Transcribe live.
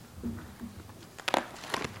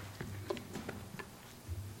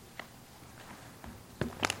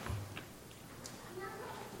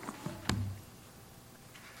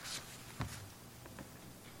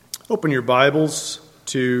Open your Bibles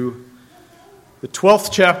to the 12th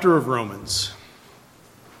chapter of Romans.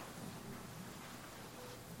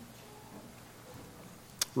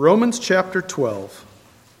 Romans chapter 12.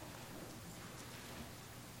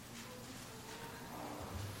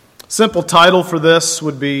 Simple title for this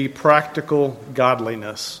would be Practical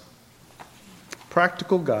Godliness.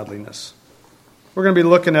 Practical Godliness. We're going to be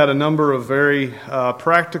looking at a number of very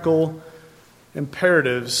practical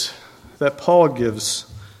imperatives that Paul gives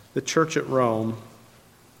the church at Rome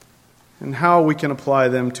and how we can apply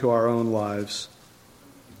them to our own lives.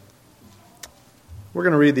 We're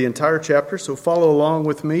going to read the entire chapter, so follow along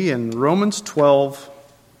with me in Romans 12,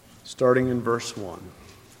 starting in verse 1.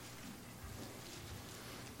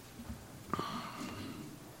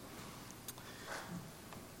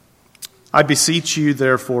 I beseech you,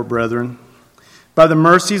 therefore, brethren, by the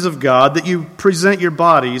mercies of God, that you present your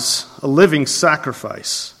bodies a living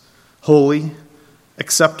sacrifice, holy,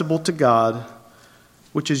 acceptable to God,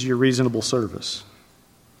 which is your reasonable service.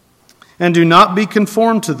 And do not be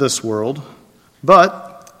conformed to this world,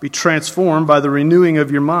 but be transformed by the renewing of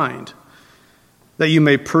your mind, that you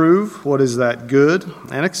may prove what is that good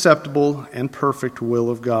and acceptable and perfect will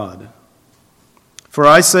of God. For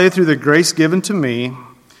I say through the grace given to me,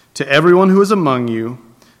 to everyone who is among you,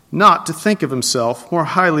 not to think of himself more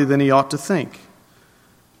highly than he ought to think,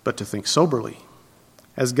 but to think soberly,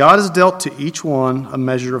 as God has dealt to each one a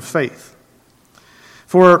measure of faith.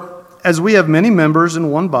 For as we have many members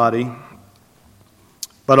in one body,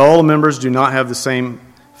 but all the members do not have the same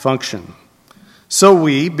function, so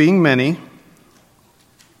we, being many,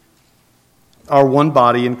 are one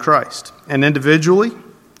body in Christ, and individually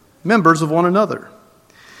members of one another.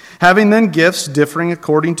 Having then gifts differing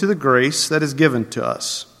according to the grace that is given to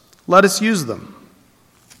us, let us use them.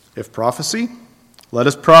 If prophecy, let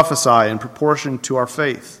us prophesy in proportion to our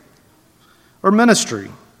faith. Or ministry,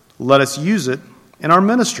 let us use it in our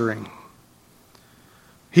ministering.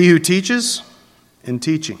 He who teaches, in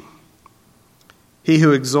teaching. He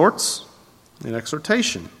who exhorts, in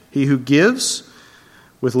exhortation. He who gives,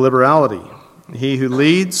 with liberality. He who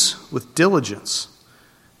leads, with diligence.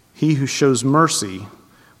 He who shows mercy,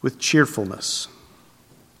 with cheerfulness.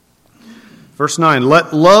 Verse 9,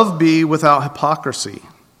 let love be without hypocrisy.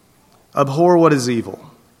 Abhor what is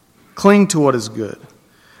evil. Cling to what is good.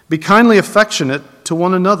 Be kindly affectionate to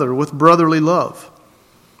one another with brotherly love.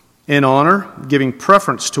 In honor, giving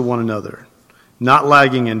preference to one another, not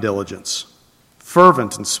lagging in diligence,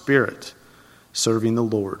 fervent in spirit, serving the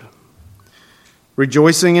Lord.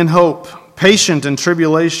 Rejoicing in hope, patient in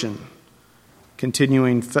tribulation,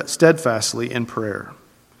 continuing steadfastly in prayer.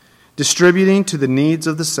 Distributing to the needs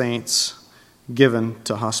of the saints, given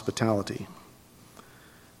to hospitality.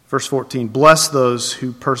 Verse 14, bless those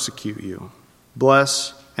who persecute you.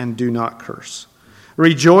 Bless and do not curse.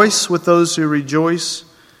 Rejoice with those who rejoice,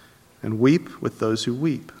 and weep with those who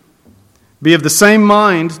weep. Be of the same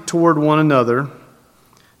mind toward one another.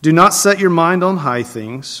 Do not set your mind on high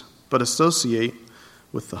things, but associate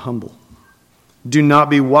with the humble. Do not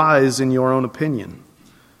be wise in your own opinion.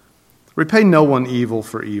 Repay no one evil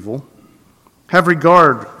for evil. Have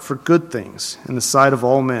regard for good things in the sight of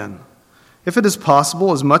all men. If it is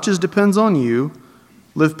possible, as much as depends on you,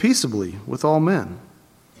 live peaceably with all men.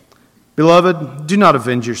 Beloved, do not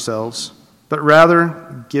avenge yourselves, but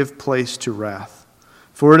rather give place to wrath.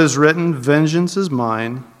 For it is written, vengeance is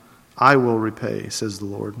mine, I will repay, says the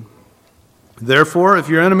Lord. Therefore, if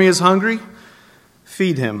your enemy is hungry,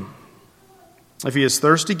 feed him. If he is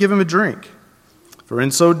thirsty, give him a drink. For in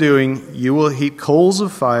so doing, you will heap coals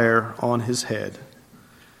of fire on his head.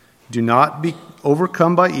 Do not be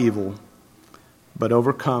overcome by evil, but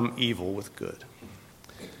overcome evil with good.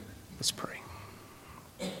 Let's pray.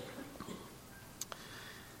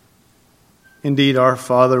 Indeed, our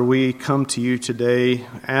Father, we come to you today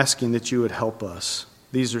asking that you would help us.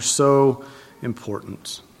 These are so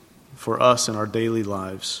important for us in our daily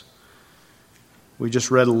lives. We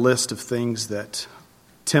just read a list of things that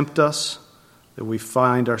tempt us, that we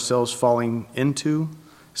find ourselves falling into,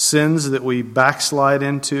 sins that we backslide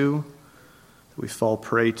into, that we fall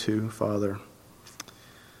prey to, Father.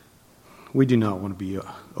 We do not want to be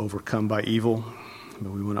overcome by evil,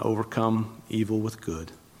 but we want to overcome evil with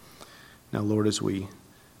good. Now, Lord, as we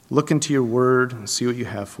look into your word and see what you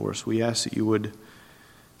have for us, we ask that you would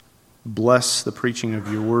bless the preaching of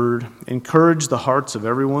your word, encourage the hearts of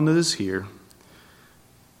everyone that is here.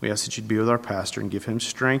 We ask that you'd be with our pastor and give him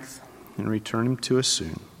strength and return him to us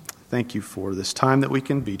soon. Thank you for this time that we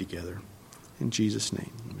can be together. In Jesus'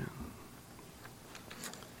 name, amen.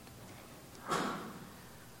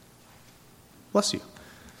 Bless you.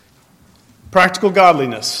 Practical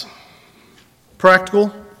godliness.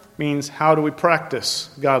 Practical means how do we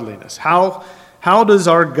practice godliness? How does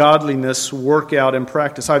our godliness work out in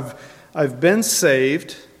practice? I've been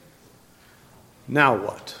saved. Now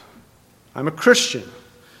what? I'm a Christian.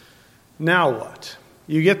 Now what?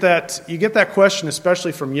 You get that question,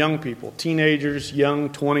 especially from young people, teenagers, young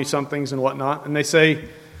 20-somethings and whatnot, and they say,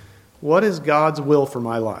 what is God's will for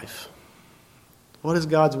my life? What is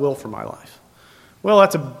God's will for my life? Well,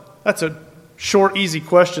 that's a short, easy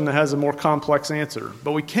question that has a more complex answer.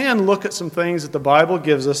 But we can look at some things that the Bible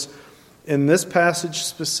gives us in this passage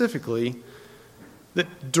specifically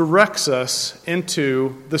that directs us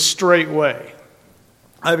into the straight way.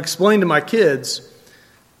 I've explained to my kids,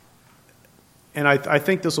 and I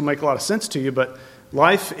think this will make a lot of sense to you, but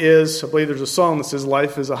life is, I believe there's a song that says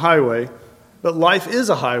life is a highway, but life is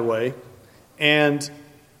a highway, and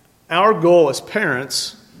our goal as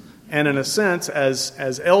parents, and in a sense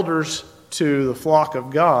as elders to the flock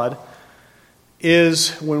of God,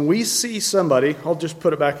 is when we see somebody, I'll just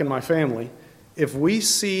put it back in my family, if we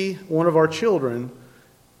see one of our children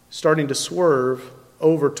starting to swerve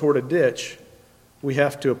over toward a ditch, we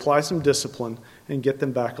have to apply some discipline and get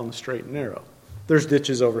them back on the straight and narrow. There's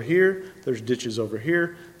ditches over here, there's ditches over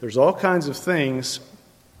here, there's all kinds of things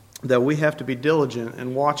that we have to be diligent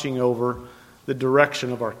in watching over the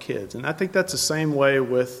direction of our kids. And I think that's the same way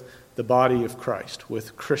with the body of Christ,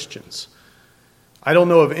 with Christians. I don't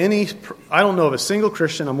know of a single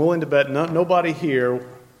Christian, I'm willing to bet nobody here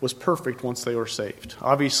was perfect once they were saved.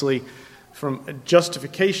 Obviously, from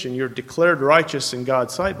justification, you're declared righteous in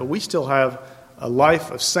God's sight, but we still have a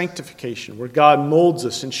life of sanctification where God molds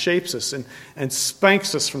us and shapes us and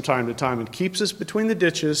spanks us from time to time and keeps us between the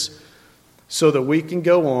ditches so that we can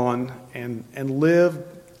go on and live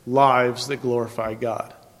lives that glorify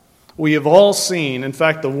God. We have all seen, in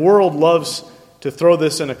fact, the world loves to throw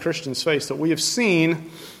this in a Christian's face, that we have seen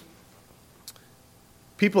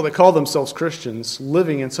people that call themselves Christians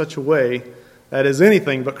living in such a way that is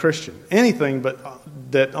anything but Christian, anything but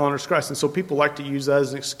that honors Christ. And so people like to use that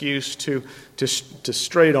as an excuse to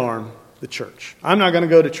straight arm the church. I'm not going to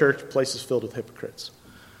go to church places filled with hypocrites.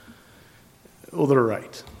 Well, they're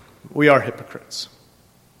right. We are hypocrites.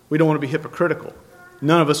 We don't want to be hypocritical.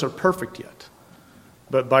 None of us are perfect yet.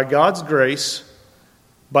 But by God's grace,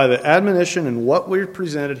 by the admonition and what we're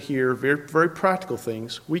presented here, very, very practical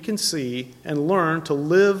things, we can see and learn to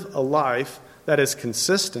live a life that is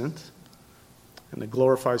consistent and that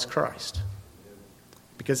glorifies Christ.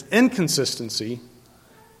 Because inconsistency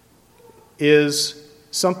is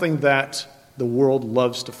something that the world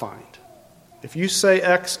loves to find. If you say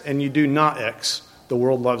X and you do not X, the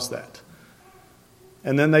world loves that.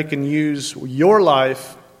 And then they can use your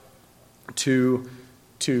life to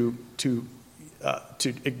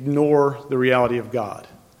ignore the reality of God.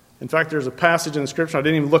 In fact, there's a passage in the Scripture, I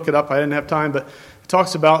didn't even look it up, I didn't have time, but it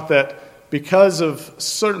talks about that because of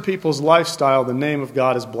certain people's lifestyle, the name of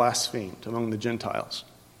God is blasphemed among the Gentiles.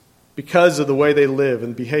 Because of the way they live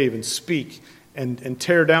and behave and speak and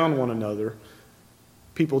tear down one another,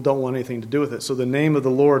 people don't want anything to do with it. So the name of the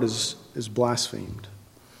Lord is blasphemed.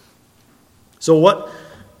 So what?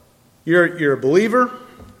 You're a believer,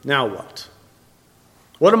 now what?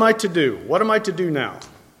 What am I to do? What am I to do now?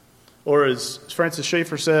 Or as Francis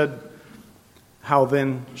Schaeffer said, how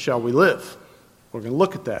then shall we live? We're going to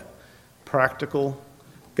look at that. Practical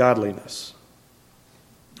godliness.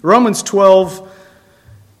 Romans 12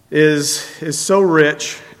 is so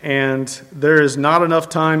rich, and there is not enough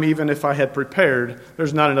time, even if I had prepared,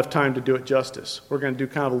 there's not enough time to do it justice. We're going to do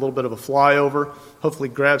kind of a little bit of a flyover, hopefully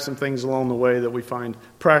grab some things along the way that we find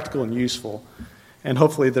practical and useful. And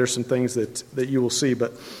hopefully there's some things that you will see.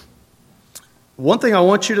 But one thing I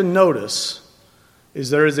want you to notice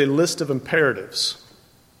is there is a list of imperatives.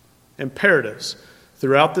 Imperatives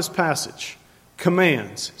throughout this passage.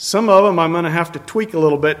 Commands. Some of them I'm going to have to tweak a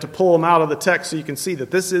little bit to pull them out of the text so you can see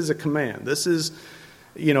that this is a command. This is,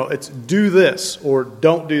 it's do this or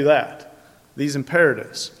don't do that. These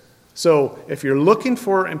imperatives. So if you're looking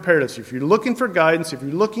for imperatives, if you're looking for guidance, if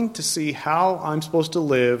you're looking to see how I'm supposed to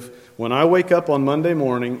live when I wake up on Monday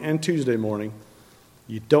morning and Tuesday morning,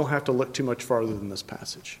 you don't have to look too much farther than this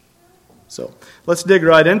passage. So let's dig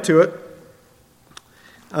right into it.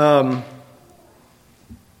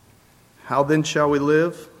 How then shall we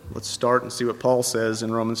live? Let's start and see what Paul says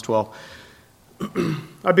in Romans 12.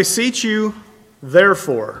 I beseech you,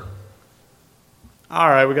 therefore. All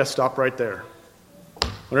right, we got to stop right there.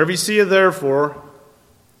 Whenever you see a therefore,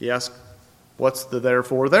 you ask, what's the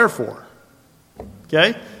therefore?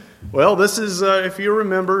 Okay? Well, this is, if you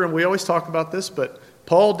remember, and we always talk about this, but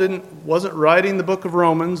Paul wasn't writing the book of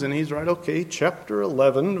Romans, and he's right, okay, chapter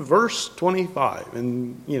 11, verse 25.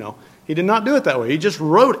 And, he He did not do it that way. He just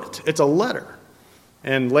wrote it. It's a letter.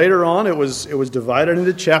 And later on, it was divided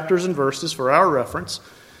into chapters and verses for our reference.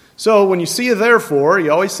 So when you see a therefore,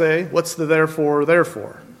 you always say, what's the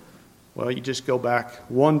therefore? Well, you just go back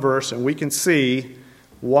one verse, and we can see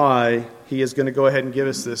why he is going to go ahead and give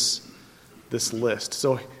us this list.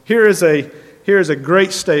 So here is a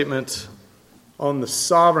great statement on the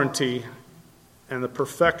sovereignty and the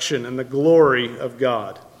perfection and the glory of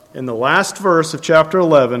God. In the last verse of chapter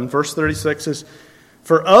 11, verse 36 says,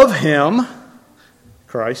 "For of him,"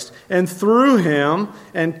 Christ, "and through him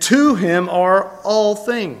and to him are all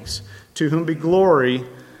things, to whom be glory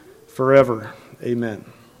forever. Amen."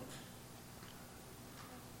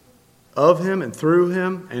 Of him and through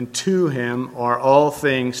him and to him are all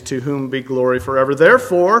things, to whom be glory forever.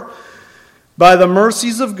 Therefore, by the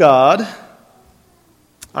mercies of God,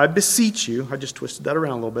 I beseech you, I just twisted that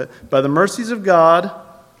around a little bit, by the mercies of God,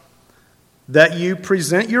 that you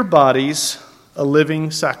present your bodies a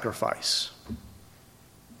living sacrifice.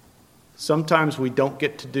 Sometimes we don't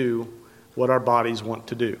get to do what our bodies want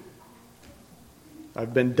to do.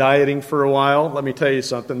 I've been dieting for a while. Let me tell you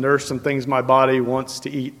something. There are some things my body wants to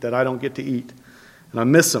eat that I don't get to eat. And I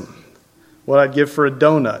miss them. What I'd give for a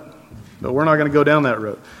donut. But we're not going to go down that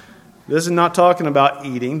road. This is not talking about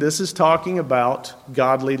eating. This is talking about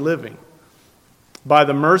godly living. By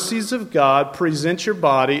the mercies of God, present your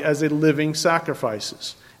body as a living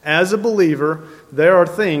sacrifice. As a believer, there are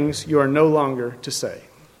things you are no longer to say.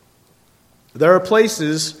 There are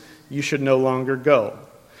places you should no longer go.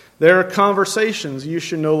 There are conversations you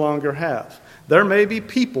should no longer have. There may be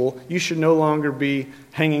people you should no longer be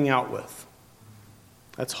hanging out with.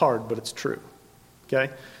 That's hard, but it's true.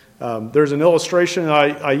 Okay? There's an illustration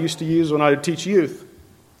I used to use when I would teach youth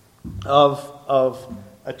of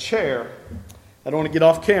a chair. I don't want to get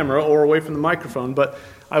off camera or away from the microphone, but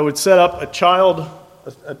I would set up a child,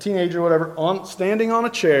 a teenager, whatever, standing on a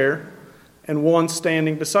chair and one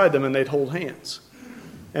standing beside them, and they'd hold hands.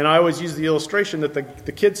 And I always use the illustration that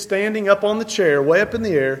the kid standing up on the chair, way up in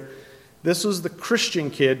the air, this was the Christian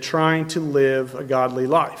kid trying to live a godly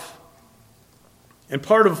life. And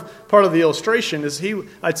part of the illustration is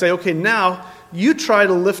I'd say, okay, now you try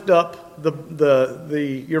to lift up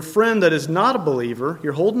your friend that is not a believer.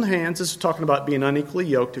 You're holding hands. This is talking about being unequally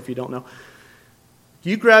yoked, if you don't know.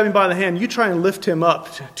 You grab him by the hand. You try and lift him up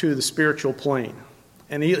to the spiritual plane.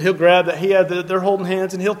 And he'll grab that. They're holding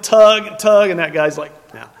hands, and he'll tug, and that guy's like,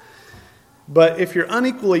 nah. But if you're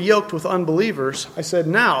unequally yoked with unbelievers, I said,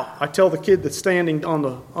 now, I tell the kid that's standing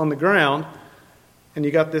on the ground, and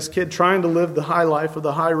you got this kid trying to live the high life or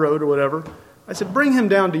the high road or whatever, I said, bring him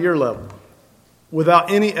down to your level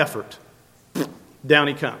without any effort. Down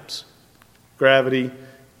he comes. Gravity,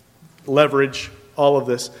 leverage, all of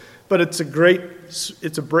this. But it's a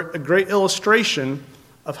great illustration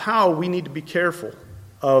of how we need to be careful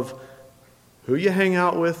of who you hang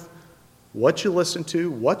out with, what you listen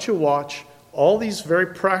to, what you watch, all these very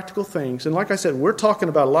practical things. And like I said, we're talking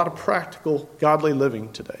about a lot of practical, godly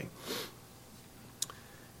living today.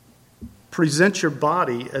 Present your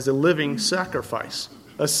body as a living sacrifice.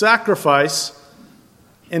 A sacrifice,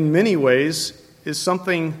 in many ways, is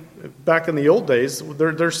something, back in the old days,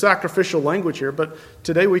 there's sacrificial language here, but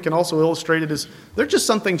today we can also illustrate it as, there's just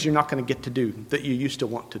some things you're not going to get to do that you used to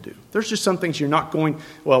want to do. There's just some things you're not going,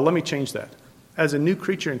 well, let me change that. As a new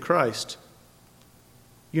creature in Christ,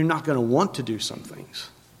 you're not going to want to do some things.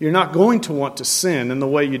 You're not going to want to sin in the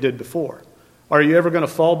way you did before. Are you ever going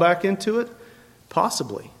to fall back into it?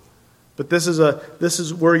 Possibly. But this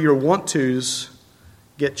is where your want-tos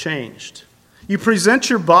get changed. You present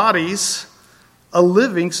your bodies a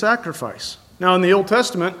living sacrifice. Now, in the Old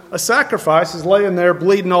Testament, a sacrifice is laying there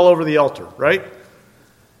bleeding all over the altar, right?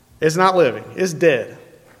 It's not living. It's dead.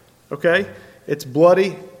 Okay? It's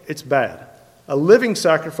bloody. It's bad. A living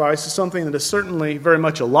sacrifice is something that is certainly very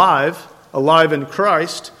much alive in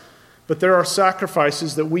Christ, but there are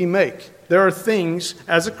sacrifices that we make. There are things,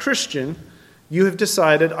 as a Christian, you have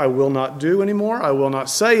decided, I will not do anymore, I will not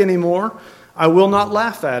say anymore, I will not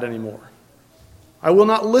laugh at anymore, I will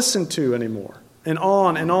not listen to anymore, and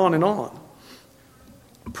on and on and on.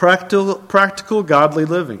 Practical godly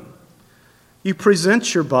living. You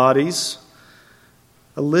present your bodies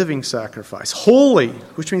a living sacrifice, holy,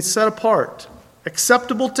 which means set apart,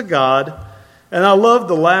 acceptable to God. And I love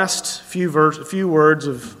the last few words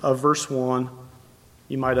of verse 1.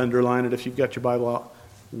 You might underline it if you've got your Bible out.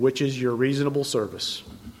 Which is your reasonable service.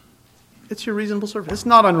 It's your reasonable service. It's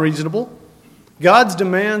not unreasonable. God's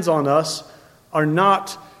demands on us are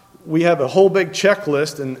not, we have a whole big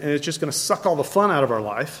checklist and it's just going to suck all the fun out of our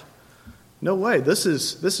life. No way. This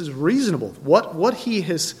is reasonable. What He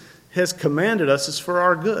has commanded us is for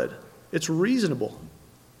our good. It's reasonable.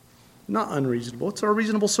 Not unreasonable. It's our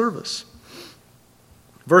reasonable service.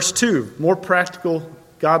 Verse 2, more practical,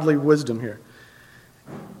 godly wisdom here.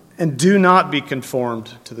 And do not be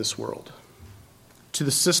conformed to this world, to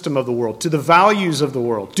the system of the world, to the values of the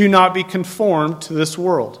world. Do not be conformed to this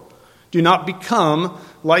world. Do not become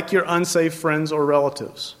like your unsaved friends or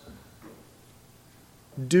relatives.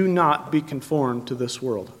 Do not be conformed to this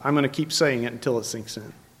world. I'm going to keep saying it until it sinks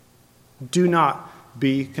in. Do not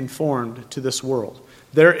be conformed to this world.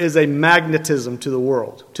 There is a magnetism to the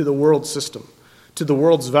world system, to the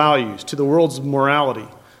world's values, to the world's morality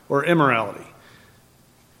or immorality.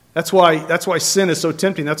 That's why sin is so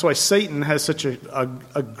tempting. That's why Satan has such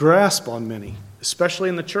a grasp on many, especially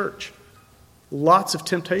in the church. Lots of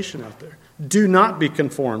temptation out there. Do not be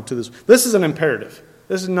conformed to this. This is an imperative.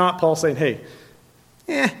 This is not Paul saying, hey,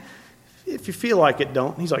 if you feel like it,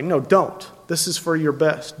 don't. He's like, no, don't. This is for your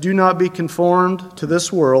best. Do not be conformed to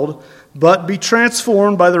this world, but be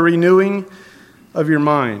transformed by the renewing of your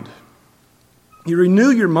mind. You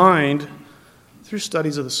renew your mind through study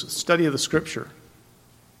of the Scripture.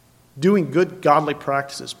 Doing good godly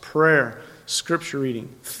practices, prayer, Scripture reading,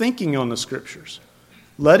 thinking on the Scriptures.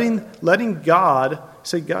 Letting God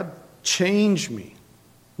say, God, change me.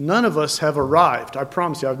 None of us have arrived. I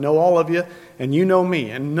promise you, I know all of you, and you know me,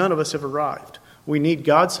 and none of us have arrived. We need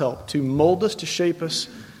God's help to mold us, to shape us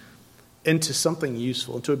into something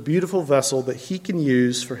useful, into a beautiful vessel that He can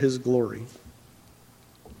use for His glory.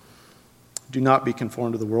 Do not be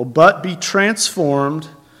conformed to the world, but be transformed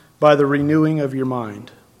by the renewing of your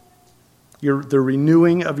mind. The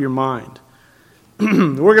renewing of your mind.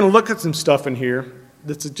 We're going to look at some stuff in here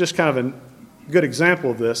that's just kind of a good example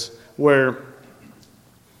of this, where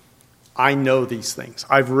I know these things.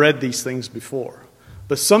 I've read these things before.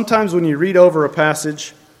 But sometimes when you read over a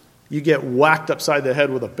passage, you get whacked upside the head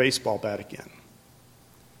with a baseball bat again.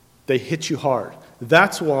 They hit you hard.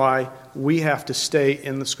 That's why we have to stay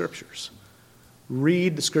in the Scriptures.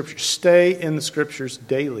 Read the Scriptures. Stay in the Scriptures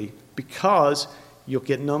daily, because you'll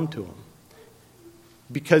get numb to them.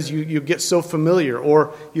 Because you get so familiar,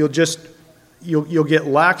 or you'll get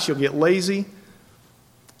lax, you'll get lazy,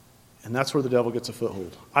 and that's where the devil gets a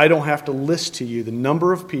foothold. I don't have to list to you the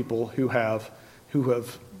number of people who have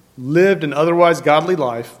lived an otherwise godly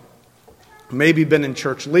life, maybe been in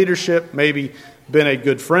church leadership, maybe been a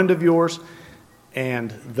good friend of yours,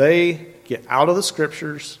 and they get out of the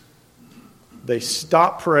Scriptures, they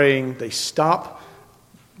stop praying, they stop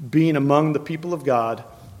being among the people of God,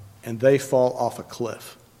 and they fall off a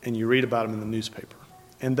cliff. And you read about them in the newspaper.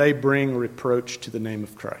 And they bring reproach to the name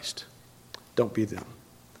of Christ. Don't be them.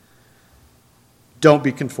 Don't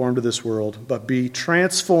be conformed to this world, but be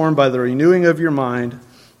transformed by the renewing of your mind,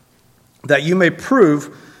 that you may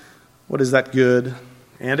prove what is that good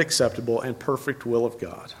and acceptable and perfect will of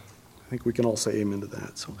God. I think we can all say amen to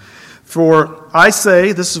that. So, for I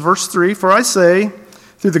say, this is verse 3, for I say,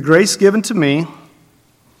 through the grace given to me.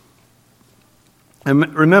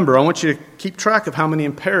 And remember, I want you to keep track of how many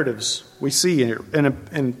imperatives we see here.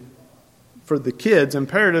 And for the kids,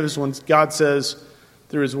 imperatives when God says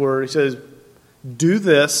through His Word, He says, do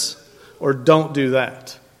this or don't do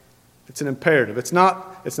that. It's an imperative. It's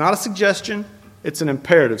not a suggestion. It's an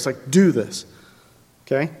imperative. It's like, do this.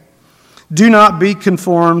 Okay? Do not be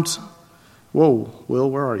conformed. Whoa,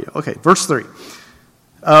 Will, where are you? Okay, verse 3.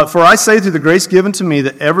 For I say through the grace given to me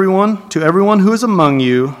that to everyone who is among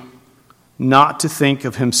you, not to think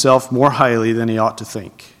of himself more highly than he ought to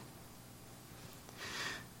think.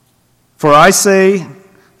 For I say,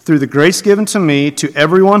 through the grace given to me, to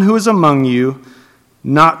everyone who is among you,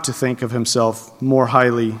 not to think of himself more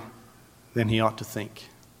highly than he ought to think.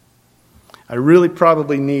 I really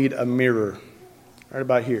probably need a mirror right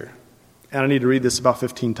about here. And I need to read this about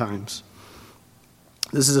 15 times.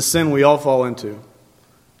 This is a sin we all fall into.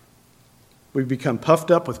 We become puffed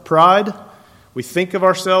up with pride. We think of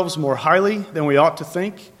ourselves more highly than we ought to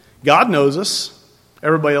think. God knows us.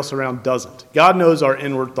 Everybody else around doesn't. God knows our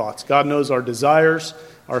inward thoughts. God knows our desires,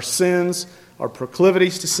 our sins, our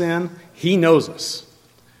proclivities to sin. He knows us.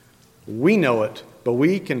 We know it, but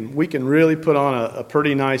we can really put on a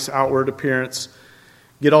pretty nice outward appearance,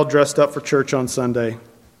 get all dressed up for church on Sunday,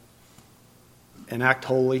 and act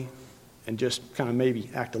holy, and just kind of maybe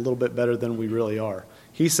act a little bit better than we really are.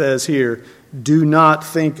 He says here, do not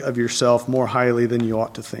think of yourself more highly than you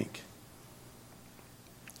ought to think,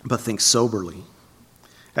 but think soberly,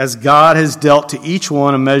 as God has dealt to each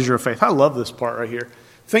one a measure of faith. I love this part right here.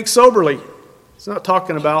 Think soberly. It's not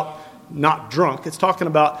talking about not drunk. It's talking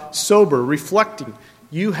about sober, reflecting.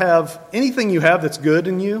 Anything you have that's good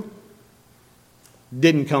in you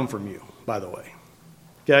didn't come from you, by the way.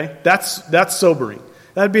 Okay? That's sobering.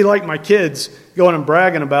 That'd be like my kids going and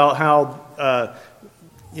bragging about how,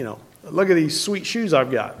 look at these sweet shoes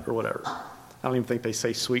I've got, or whatever. I don't even think they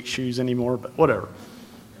say sweet shoes anymore, but whatever.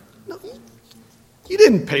 No, you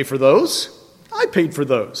didn't pay for those. I paid for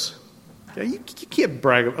those. Okay? You can't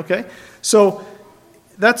brag. Okay? So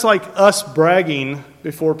that's like us bragging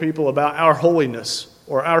before people about our holiness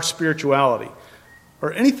or our spirituality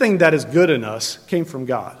or anything that is good in us came from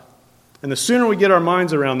God. And the sooner we get our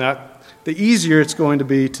minds around that, the easier it's going to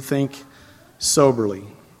be to think soberly.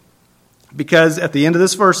 Because at the end of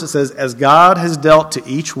this verse it says, as God has dealt to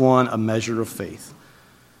each one a measure of faith.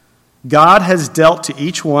 God has dealt to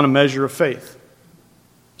each one a measure of faith.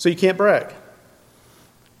 So you can't brag.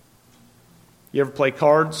 You ever play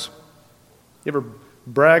cards? You ever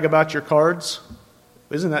brag about your cards?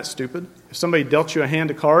 Isn't that stupid? If somebody dealt you a hand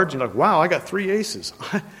of cards, you're like, wow, I got 3 aces.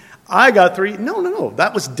 I got 3. No.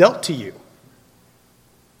 That was dealt to you.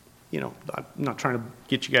 I'm not trying to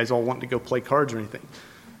get you guys all wanting to go play cards or anything.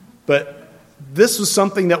 But this was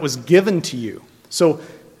something that was given to you. So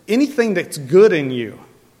anything that's good in you,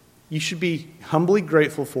 you should be humbly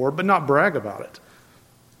grateful for, but not brag about it.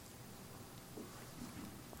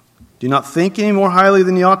 Do not think any more highly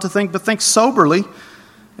than you ought to think, but think soberly,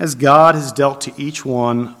 as God has dealt to each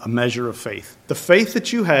one a measure of faith. The faith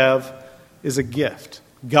that you have is a gift.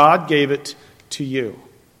 God gave it to you.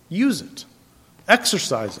 Use it.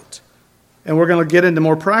 Exercise it. And we're going to get into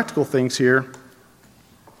more practical things here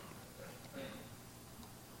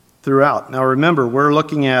throughout. Now remember, we're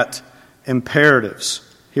looking at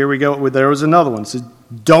imperatives. Here we go. There was another one. It says,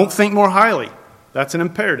 don't think more highly. That's an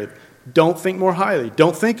imperative. Don't think more highly.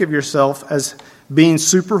 Don't think of yourself as being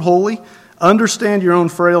super holy. Understand your own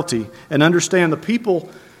frailty and understand the people.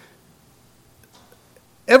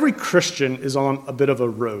 Every Christian is on a bit of a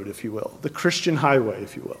road, if you will. The Christian highway,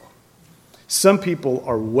 if you will. Some people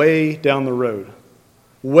are way down the road.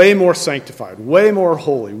 Way more sanctified. Way more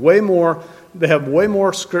holy. They have way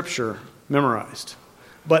more scripture memorized.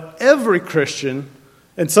 But every Christian,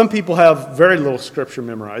 and some people have very little scripture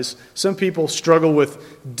memorized. Some people struggle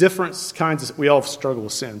with different kinds of, we all struggle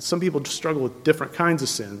with sins. Some people struggle with different kinds of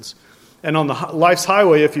sins. And on the life's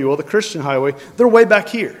highway, if you will, the Christian highway, they're way back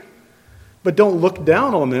here. But don't look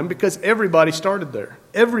down on them because everybody started there.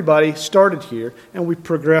 Everybody started here, and we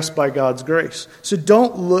progress by God's grace. So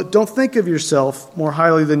don't think of yourself more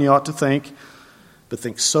highly than you ought to think, but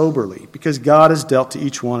think soberly, because God has dealt to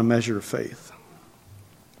each one a measure of faith.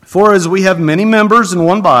 For as we have many members in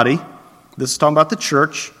one body, this is talking about the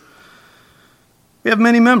church, we have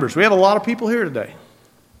many members. We have a lot of people here today.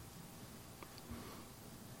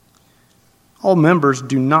 All members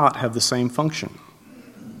do not have the same function.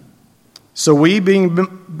 So we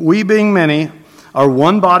being many are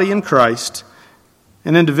one body in Christ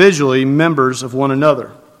and individually members of one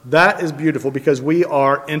another. That is beautiful because we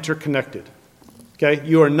are interconnected. Okay?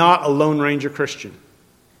 You are not a Lone Ranger Christian.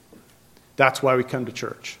 That's why we come to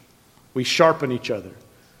church. We sharpen each other.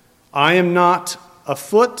 I am not a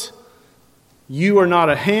foot. You are not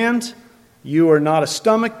a hand. You are not a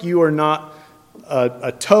stomach. You are not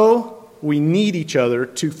a toe. We need each other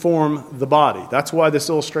to form the body. That's why this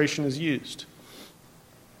illustration is used.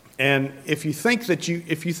 And if you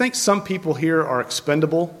think some people here are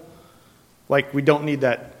expendable, like we don't need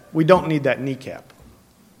that kneecap.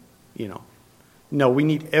 No, we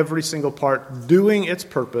need every single part doing its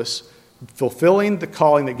purpose, fulfilling the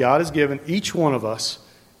calling that God has given each one of us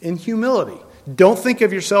in humility. Don't think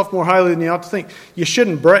of yourself more highly than you ought to think. You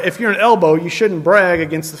shouldn't if you're an elbow, you shouldn't brag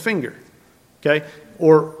against the finger. Okay?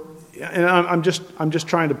 And I'm just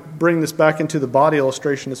trying to bring this back into the body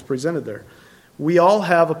illustration that's presented there. We all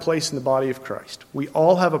have a place in the body of Christ. We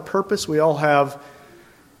all have a purpose. We all have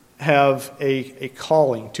a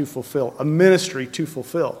calling to fulfill, a ministry to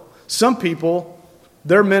fulfill. Some people,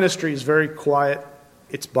 their ministry is very quiet.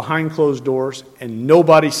 It's behind closed doors, and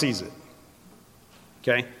nobody sees it.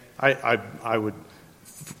 Okay? I would,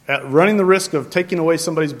 at running the risk of taking away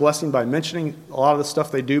somebody's blessing by mentioning a lot of the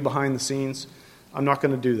stuff they do behind the scenes, I'm not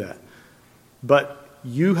going to do that. But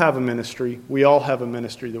you have a ministry. We all have a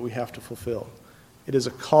ministry that we have to fulfill. It is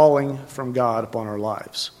a calling from God upon our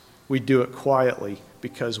lives. We do it quietly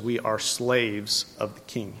because we are slaves of the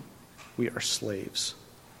King. We are slaves.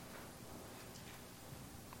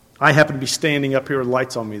 I happen to be standing up here with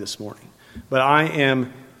lights on me this morning, but I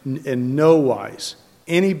am in no wise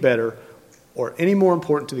any better or any more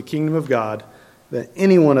important to the kingdom of God than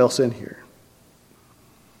anyone else in here.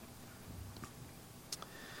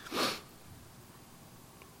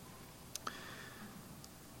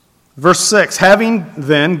 Verse 6, having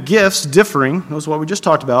then gifts differing, that was what we just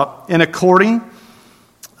talked about, and according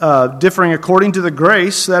differing according to the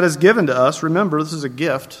grace that is given to us. Remember, this is a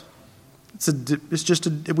gift.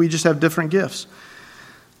 We just have different gifts.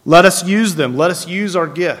 Let us use them. Let us use our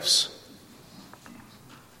gifts.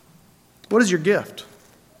 What is your gift?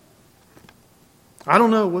 I don't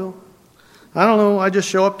know, Will. I don't know. I just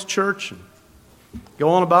show up to church and go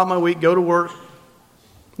on about my week, go to work.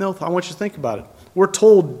 No, I want you to think about it. We're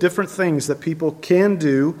told different things that people can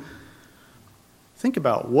do. Think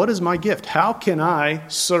about, what is my gift? How can I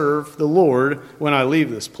serve the Lord when I leave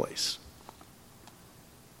this place?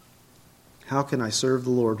 How can I serve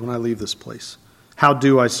the Lord when I leave this place? How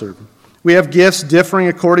do I serve Him? We have gifts differing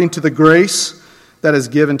according to the grace that is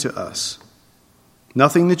given to us.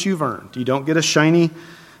 Nothing that you've earned. You don't get a shiny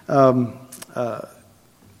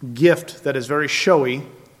gift that is very showy,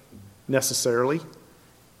 necessarily.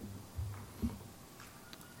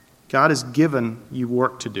 God has given you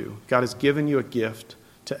work to do. God has given you a gift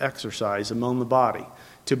to exercise among the body,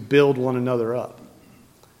 to build one another up.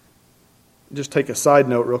 Just take a side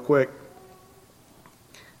note real quick.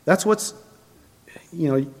 That's what's,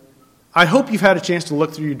 I hope you've had a chance to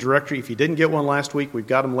look through your directory. If you didn't get one last week, we've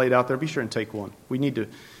got them laid out there. Be sure and take one. We need to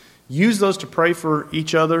use those to pray for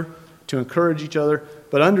each other, to encourage each other.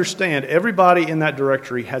 But understand, everybody in that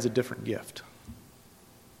directory has a different gift.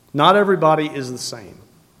 Not everybody is the same.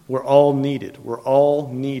 We're all needed. We're all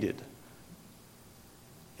needed.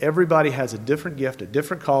 Everybody has a different gift, a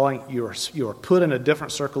different calling. You are put in a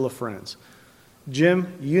different circle of friends.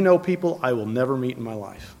 Jim, you know people I will never meet in my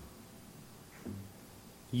life.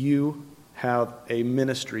 You have a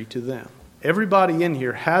ministry to them. Everybody in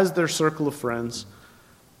here has their circle of friends,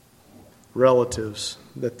 relatives,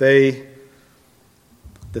 that they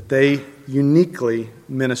uniquely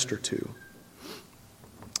minister to.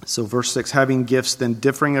 So verse 6, having gifts then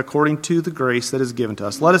differing according to the grace that is given to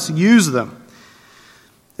us, let us use them.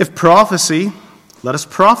 If prophecy, let us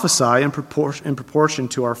prophesy in proportion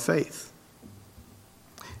to our faith.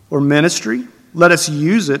 Or ministry, let us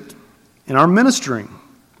use it in our ministering.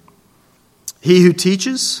 He who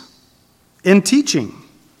teaches, in teaching.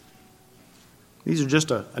 These are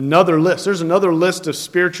just another list. There's another list of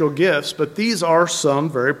spiritual gifts, but these are some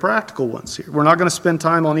very practical ones here. We're not going to spend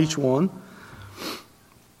time on each one.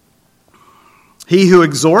 He who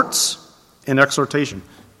exhorts, in exhortation.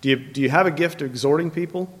 Do you have a gift of exhorting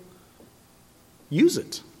people? Use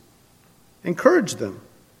it. Encourage them.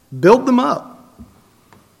 Build them up.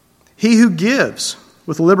 He who gives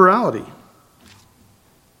with liberality.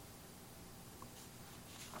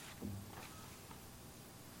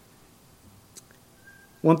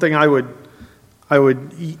 One thing I would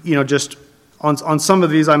just on some of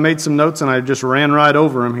these, I made some notes and I just ran right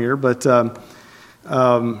over them here, but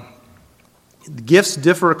gifts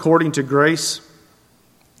differ according to grace.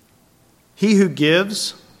 He who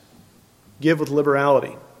gives, give with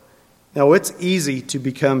liberality. Now, it's easy to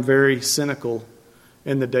become very cynical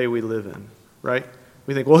in the day we live in, right?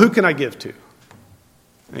 We think, well, who can I give to?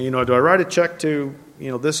 And, do I write a check to,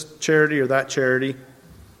 this charity or that charity?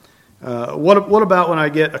 What about when I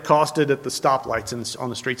get accosted at the stoplights on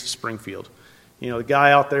the streets of Springfield? The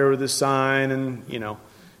guy out there with his sign, and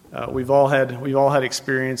we've all had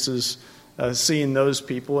experiences seeing those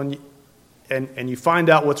people, and you find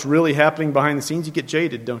out what's really happening behind the scenes. You get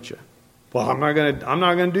jaded, don't you? Well, I'm not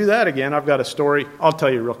gonna do that again. I've got a story. I'll tell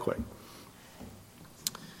you real quick.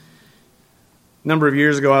 A number of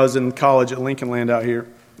years ago, I was in college at Lincoln Land out here,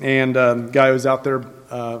 and a guy was out there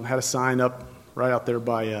had a sign up right out there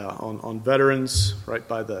by on Veterans, right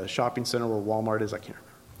by the shopping center where Walmart is. I can't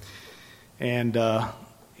remember. And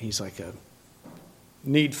he's like,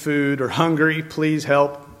 "Need food or hungry? Please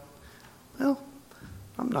help." Well,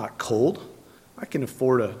 I'm not cold. I can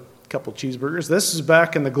afford a couple cheeseburgers. This is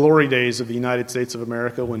back in the glory days of the United States of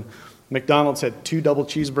America when McDonald's had 2 double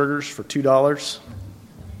cheeseburgers for $2.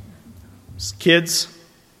 Kids,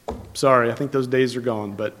 sorry, I think those days are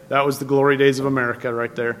gone, but that was the glory days of America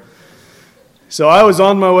right there. So I was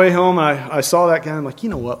on my way home, and I saw that guy. I'm like, you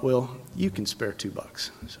know what, Will? You can spare $2.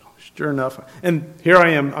 So sure enough, and here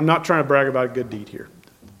I am. I'm not trying to brag about a good deed here.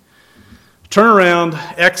 Turn around,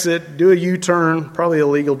 exit, do a U-turn, probably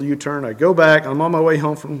illegal U-turn. I go back. I'm on my way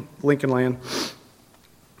home from Lincoln Land,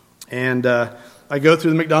 and I go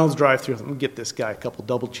through the McDonald's drive-thru. I'm going to get this guy a couple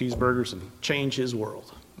double cheeseburgers and change his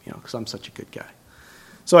world, because I'm such a good guy.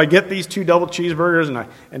 So I get these 2 double cheeseburgers,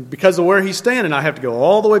 and because of where he's standing, I have to go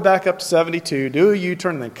all the way back up to 72, do a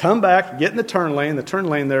U-turn, and then come back, get in the turn lane. The turn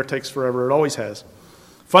lane there takes forever. It always has.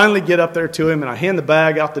 Finally get up there to him, and I hand the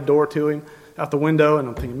bag out the door to him, out the window, and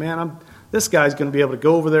I'm thinking, man, this guy's going to be able to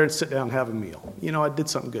go over there and sit down and have a meal. I did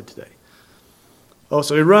something good today. Oh,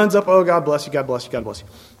 so he runs up, oh, God bless you, God bless you, God bless you.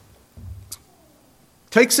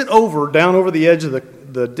 takes it down over the edge of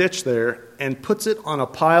the ditch there, and puts it on a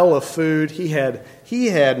pile of food. He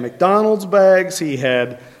had McDonald's bags, he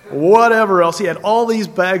had whatever else. He had all these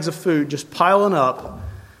bags of food just piling up.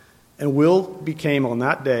 And Will became, on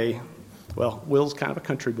that day, well, Will's kind of a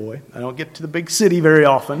country boy. I don't get to the big city very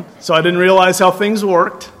often, so I didn't realize how things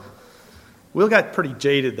worked. Will got pretty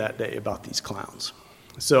jaded that day about these clowns.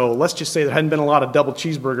 So let's just say there hadn't been a lot of double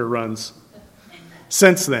cheeseburger runs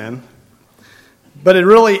since then. But it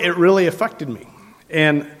really affected me.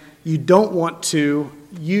 And you don't want to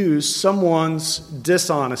use someone's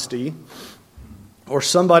dishonesty or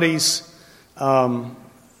somebody's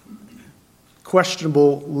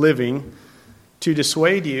questionable living to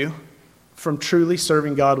dissuade you from truly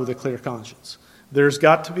serving God with a clear conscience. There's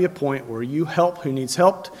got to be a point where you help who needs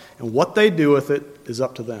helped, and what they do with it is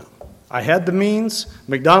up to them. I had the means,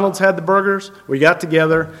 McDonald's had the burgers, we got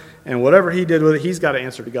together, and whatever he did with it, he's got to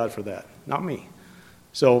answer to God for that, not me.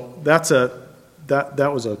 So that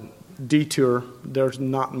was a detour. There's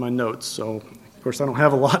not in my notes, so of course I don't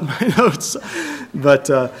have a lot in my notes. But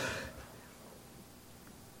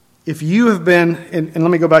if you have been, and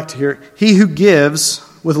let me go back to here, he who gives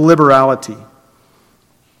with liberality,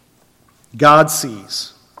 God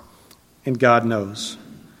sees and God knows.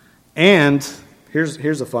 And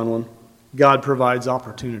here's a fun one. God provides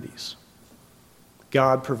opportunities.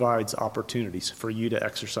 God provides opportunities for you to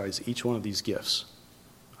exercise each one of these gifts.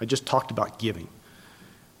 I just talked about giving.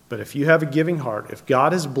 But if you have a giving heart, if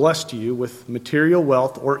God has blessed you with material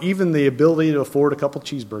wealth or even the ability to afford a couple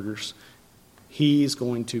cheeseburgers, He's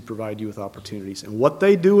going to provide you with opportunities. And what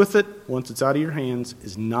they do with it, once it's out of your hands,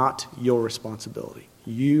 is not your responsibility.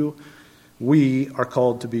 We are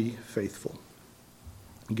called to be faithful.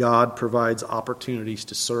 God provides opportunities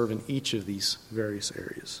to serve in each of these various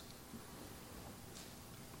areas.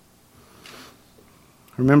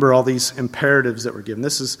 Remember all these imperatives that were given.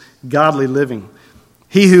 This is godly living.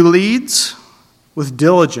 He who leads with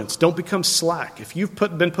diligence. Don't become slack. If you've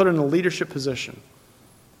been put in a leadership position,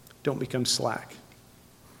 don't become slack.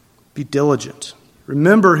 Be diligent.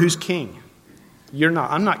 Remember who's king. You're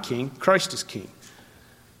not. I'm not king. Christ is king.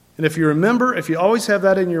 And if you remember, if you always have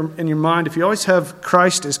that in your mind, if you always have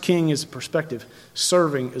Christ as king as a perspective,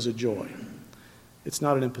 serving is a joy. It's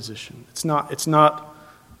not an imposition. It's not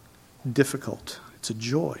difficult. It's a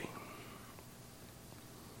joy.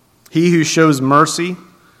 He who shows mercy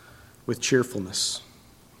with cheerfulness.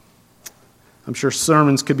 I'm sure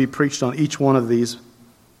sermons could be preached on each one of these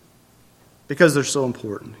because they're so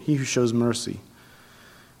important. He who shows mercy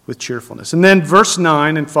with cheerfulness. And then verse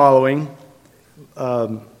 9 and following,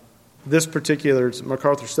 this particular, it's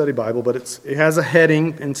MacArthur Study Bible, but it has a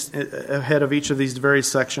heading ahead of each of these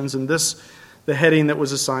various sections. And the heading that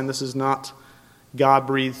was assigned, this is not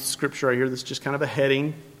God-breathed scripture right here. This is just kind of a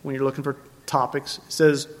heading when you're looking for topics. It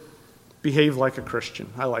says, behave like a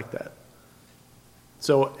Christian. I like that.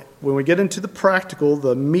 So when we get into the practical,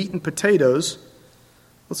 the meat and potatoes,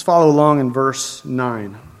 let's follow along in verse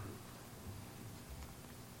 9.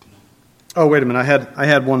 Oh, wait a minute. I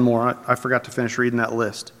had one more. I forgot to finish reading that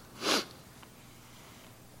list.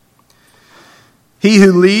 He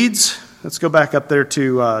who leads, let's go back up there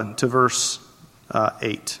to verse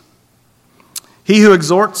 8. He who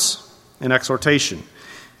exhorts in exhortation.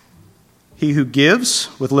 He who gives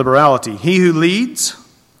with liberality. He who leads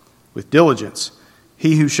with diligence.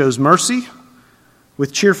 He who shows mercy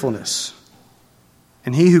with cheerfulness.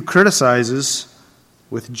 And he who criticizes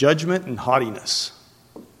with judgment and haughtiness.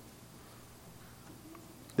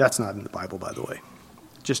 That's not in the Bible, by the way.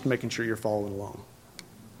 Just making sure you're following along.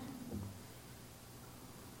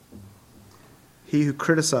 He who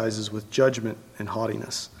criticizes with judgment and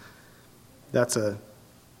haughtiness. I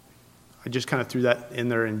just kind of threw that in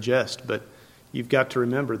there in jest, but you've got to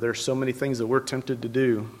remember there's so many things that we're tempted to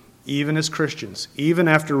do, even as Christians. Even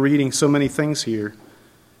after reading so many things here,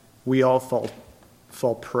 we all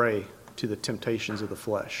fall prey to the temptations of the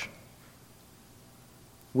flesh.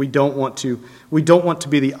 We don't want to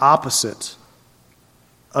be the opposite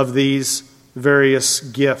of these various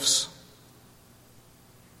gifts.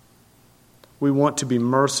 We want to be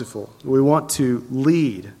merciful. We want to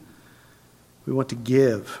lead. We want to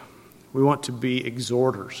give. We want to be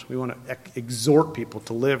exhorters. We want to exhort people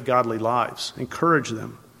to live godly lives, encourage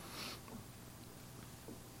them.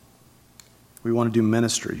 We want to do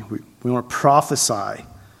ministry. We want to prophesy.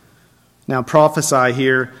 Now, prophesy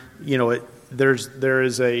here, there's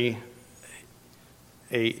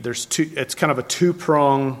it's kind of a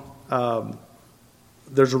two-prong.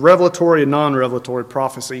 There's a revelatory and non-revelatory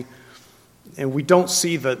prophecy, and we don't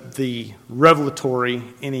see the revelatory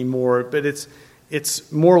anymore, but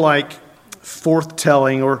it's more like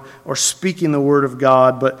forth-telling or speaking the word of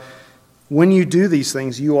God, but when you do these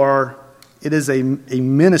things, it is a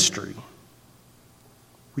ministry.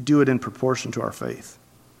 We do it in proportion to our faith.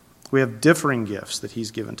 We have differing gifts that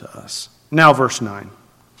he's given to us. Now, verse 9.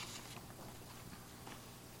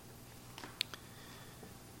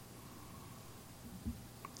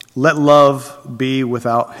 Let love be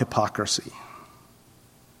without hypocrisy.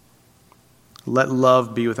 Let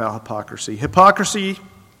love be without hypocrisy. Hypocrisy,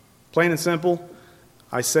 plain and simple,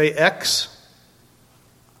 I say X,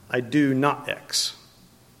 I do not X.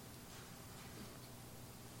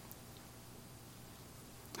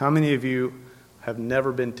 How many of you have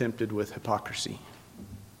never been tempted with hypocrisy?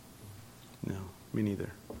 No, me neither.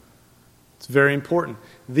 It's very important.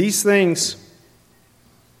 These things,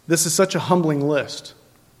 this is such a humbling list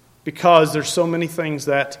because there's so many things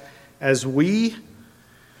that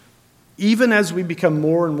even as we become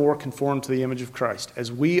more and more conformed to the image of Christ,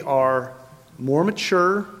 as we are more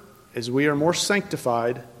mature, as we are more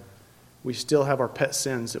sanctified, we still have our pet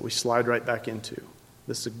sins that we slide right back into.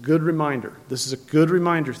 This is a good reminder. This is a good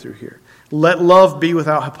reminder through here. Let love be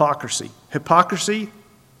without hypocrisy. Hypocrisy,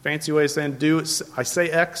 fancy way of saying I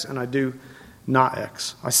say X and I do not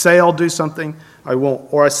X. I say I'll do something, I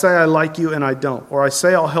won't. Or I say I like you and I don't. Or I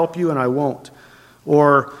say I'll help you and I won't.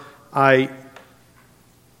 Or I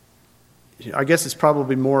guess it's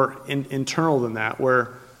probably more internal than that,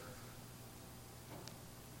 where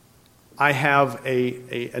I have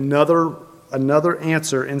another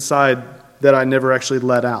answer inside that I never actually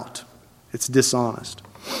let out. It's dishonest.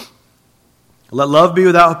 Let love be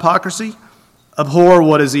without hypocrisy. Abhor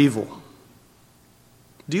what is evil.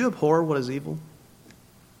 Do you abhor what is evil?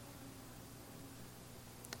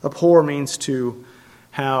 Abhor means to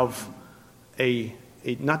have a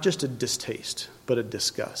not just a distaste, but a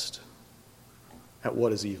disgust at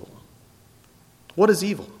what is evil. What is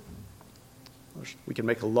evil? We could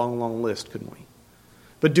make a long, long list, couldn't we?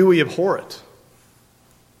 But do we abhor it?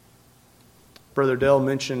 Brother Dell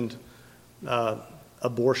mentioned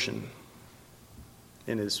abortion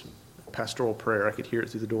in his pastoral prayer. I could hear it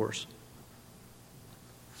through the doors.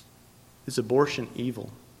 Is abortion evil?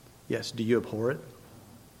 Yes. Do you abhor it?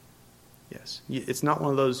 Yes. It's not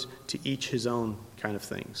one of those to each his own kind of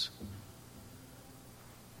things.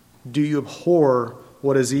 Do you abhor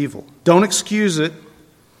what is evil? Don't excuse it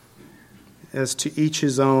as to each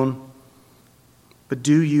his own, but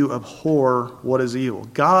do you abhor what is evil?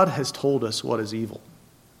 God has told us what is evil.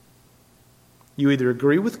 You either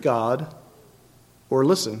agree with God or,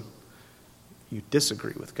 listen, you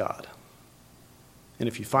disagree with God. And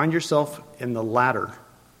if you find yourself in the latter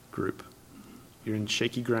group, you're in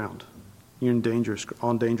shaky ground. You're on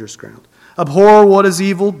dangerous ground. Abhor what is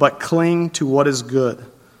evil, but cling to what is good.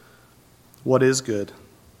 What is good?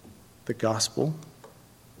 The gospel,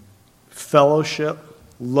 fellowship,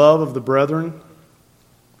 love of the brethren,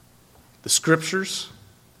 the scriptures,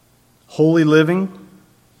 holy living,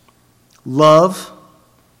 love,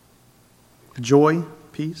 joy,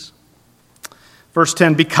 peace. Verse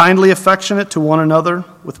 10, be kindly affectionate to one another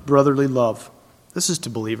with brotherly love. This is to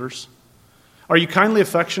believers. Are you kindly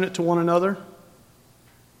affectionate to one another?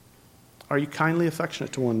 Are you kindly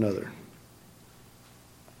affectionate to one another?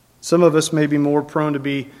 Some of us may be more prone to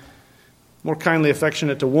be more kindly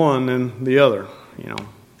affectionate to one than the other.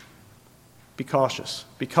 Be cautious.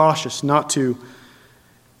 Be cautious not to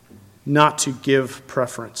give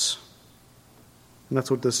preference. And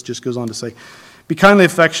that's what this just goes on to say. Be kindly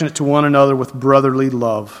affectionate to one another with brotherly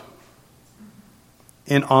love,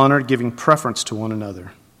 in honor, giving preference to one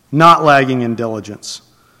another, not lagging in diligence,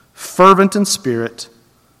 fervent in spirit,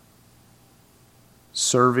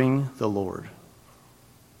 serving the Lord.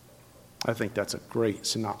 I think that's a great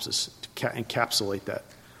synopsis to encapsulate that.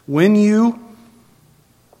 When you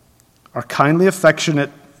are kindly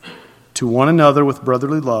affectionate to one another with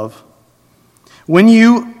brotherly love, when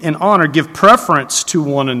you, in honor, give preference to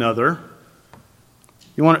one another,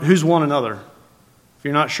 who's one another? If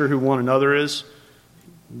you're not sure who one another is,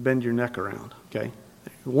 bend your neck around, okay?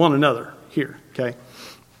 One another, here, okay?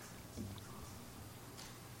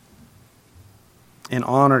 In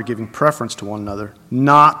honor, giving preference to one another,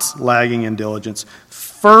 not lagging in diligence,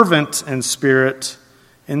 fervent in spirit.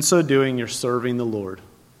 In so doing, you're serving the Lord.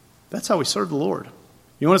 That's how we serve the Lord.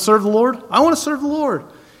 You want to serve the Lord? I want to serve the Lord.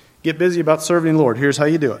 Get busy about serving the Lord. Here's how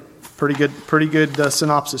you do it. Pretty good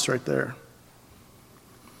synopsis right there.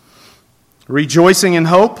 Rejoicing in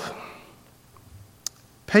hope.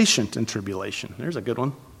 Patient in tribulation. There's a good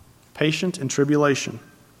one. Patient in tribulation.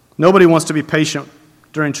 Nobody wants to be patient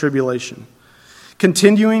during tribulation.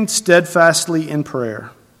 Continuing steadfastly in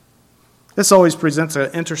prayer. This always presents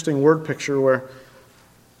an interesting word picture where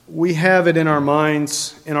we have it in our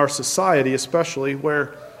minds, in our society especially,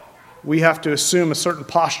 where we have to assume a certain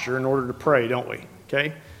posture in order to pray, don't we?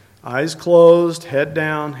 Okay? Eyes closed, head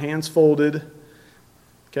down, hands folded.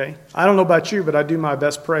 Okay? I don't know about you, but I do my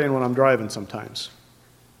best praying when I'm driving sometimes.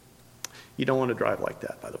 You don't want to drive like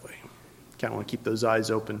that, by the way. Kind of want to keep those eyes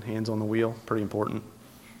open, hands on the wheel. Pretty important.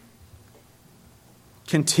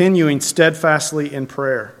 Continuing steadfastly in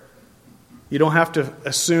prayer. You don't have to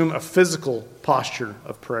assume a physical posture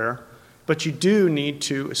of prayer, but you do need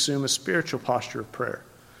to assume a spiritual posture of prayer.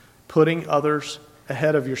 Putting others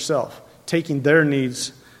ahead of yourself. Taking their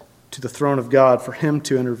needs to the throne of God for Him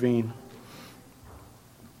to intervene.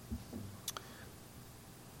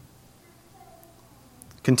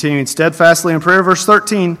 Continuing steadfastly in prayer, verse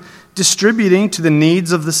 13, distributing to the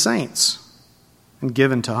needs of the saints and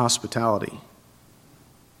given to hospitality.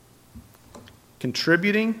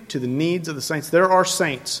 Contributing to the needs of the saints. There are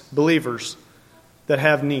saints, believers, that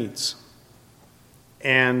have needs.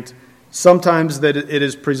 And sometimes that it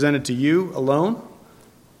is presented to you alone.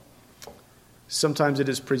 Sometimes it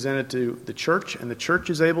is presented to the church, and the church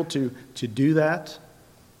is able to do that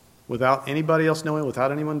without anybody else knowing,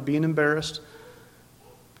 without anyone being embarrassed.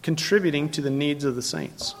 Contributing to the needs of the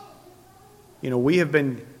saints. You know,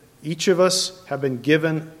 each of us have been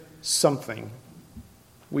given something.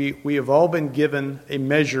 We have all been given a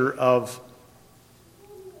measure of,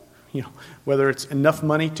 whether it's enough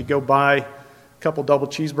money to go buy a couple double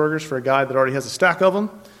cheeseburgers for a guy that already has a stack of them.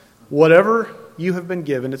 Whatever you have been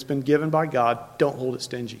given, it's been given by God. Don't hold it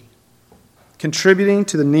stingy. Contributing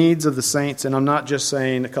to the needs of the saints, and I'm not just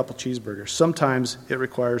saying a couple cheeseburgers. Sometimes it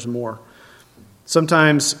requires more.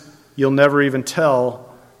 Sometimes you'll never even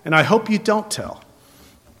tell, and I hope you don't tell.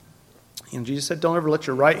 Jesus said, don't ever let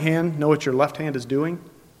your right hand know what your left hand is doing.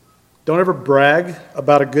 Don't ever brag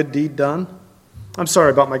about a good deed done. I'm sorry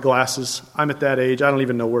about my glasses. I'm at that age. I don't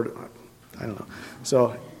even know I don't know.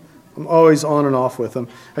 So I'm always on and off with them.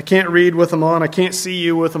 I can't read with them on. I can't see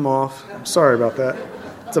you with them off. I'm sorry about that.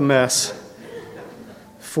 It's a mess.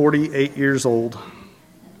 48 years old.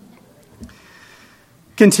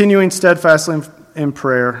 Continuing steadfastly in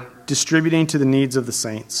prayer, distributing to the needs of the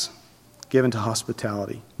saints, given to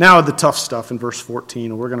hospitality. Now the tough stuff in verse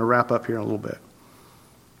 14, and we're going to wrap up here in a little bit.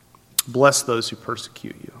 Bless those who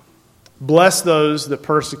persecute you. Bless those that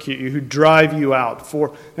persecute you, who drive you out.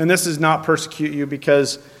 And this is not persecute you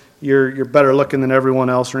because you're better looking than everyone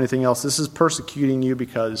else or anything else. This is persecuting you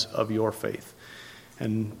because of your faith.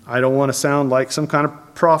 And I don't want to sound like some kind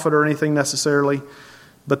of prophet or anything necessarily,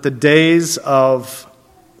 but the days of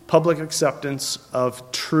public acceptance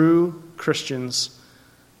of true Christians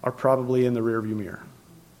are probably in the rearview mirror.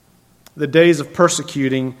 The days of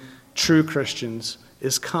persecuting true Christians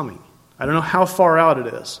is coming. I don't know how far out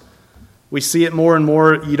it is. We see it more and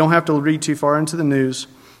more. You don't have to read too far into the news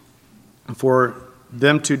for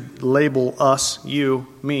them to label us, you,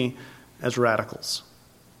 me, as radicals.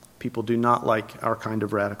 People do not like our kind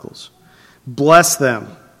of radicals. Bless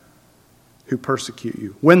them who persecute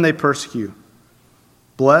you. When they persecute,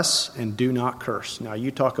 bless and do not curse. Now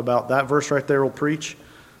you talk about that verse right there will preach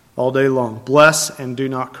all day long. Bless and do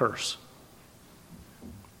not curse.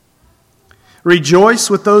 Rejoice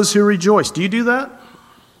with those who rejoice. Do you do that?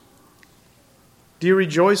 Do you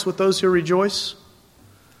rejoice with those who rejoice?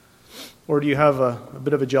 Or do you have a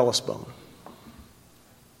bit of a jealous bone?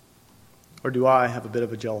 Or do I have a bit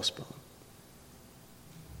of a jealous bone?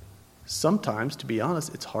 Sometimes, to be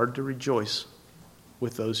honest, it's hard to rejoice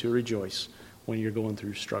with those who rejoice when you're going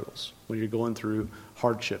through struggles, when you're going through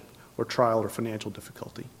hardship or trial or financial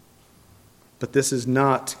difficulty. But this is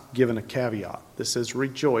not given a caveat. This says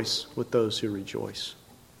rejoice with those who rejoice.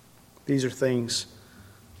 These are things,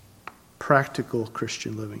 practical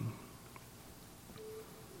Christian living.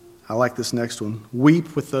 I like this next one.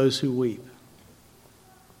 Weep with those who weep.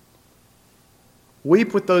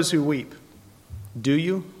 Weep with those who weep. Do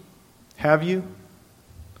you? Have you?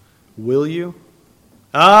 Will you?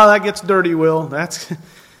 That gets dirty, Will.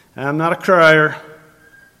 I'm not a crier.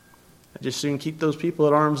 I just soon keep those people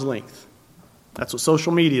at arm's length. That's what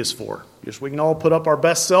social media is for. We can all put up our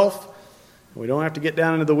best self. We don't have to get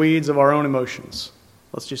down into the weeds of our own emotions.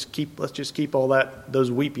 Let's just keep all that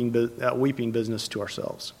weeping business to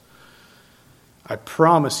ourselves. I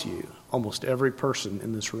promise you, almost every person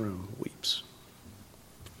in this room weeps.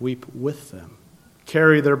 Weep with them.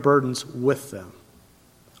 Carry their burdens with them.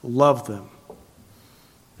 Love them.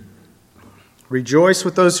 Rejoice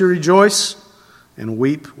with those who rejoice, and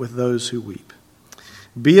weep with those who weep.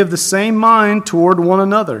 Be of the same mind toward one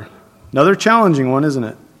another. Another challenging one, isn't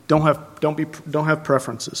it? Don't have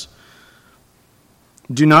preferences.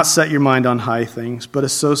 Do not set your mind on high things, but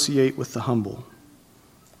associate with the humble.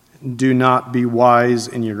 do not be wise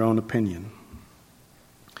in your own opinion.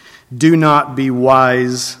 Do not be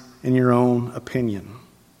wise in your own opinion.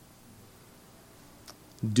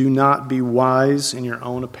 Do not be wise in your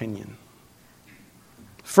own opinion.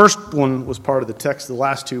 First one was part of the text. The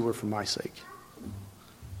last two were for my sake.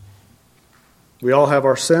 We all have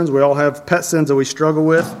our sins. We all have pet sins that we struggle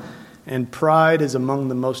with. And pride is among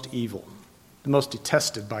the most evil, the most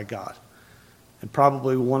detested by God. And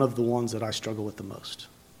probably one of the ones that I struggle with the most.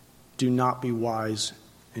 Do not be wise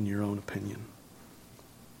in your own opinion.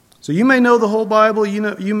 So you may know the whole Bible.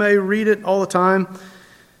 You may read it all the time.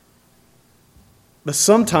 But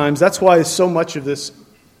sometimes, that's why so much of this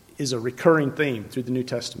is a recurring theme through the New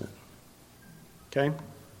Testament. Okay?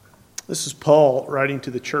 This is Paul writing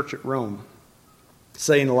to the church at Rome,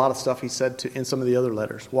 saying a lot of stuff he said in some of the other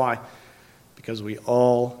letters. Why? Because we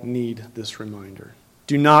all need this reminder.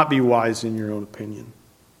 Do not be wise in your own opinion.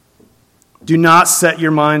 Do not set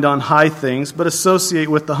your mind on high things, but associate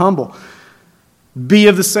with the humble. Be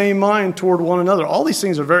of the same mind toward one another. All these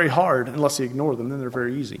things are very hard unless you ignore them, then they're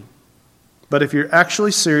very easy. But if you're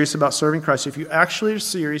actually serious about serving Christ, if you actually are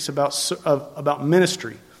serious about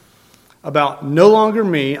ministry, about no longer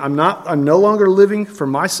me, I'm no longer living for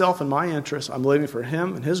myself and my interests, I'm living for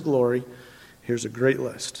Him and His glory, here's a great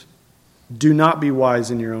list. Do not be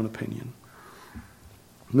wise in your own opinion.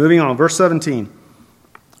 Moving on, verse 17.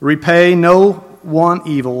 Repay no one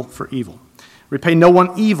evil for evil. Repay no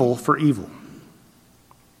one evil for evil.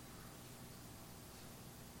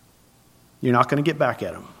 You're not going to get back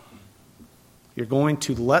at them. You're going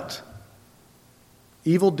to let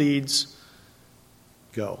evil deeds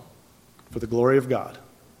go for the glory of God.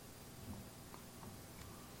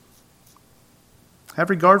 Have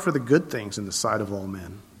regard for the good things in the sight of all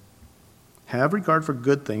men. Have regard for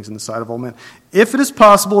good things in the sight of all men. If it is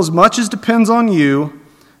possible, as much as depends on you,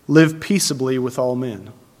 live peaceably with all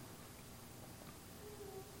men.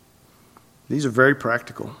 These are very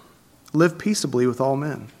practical. Live peaceably with all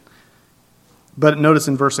men. But notice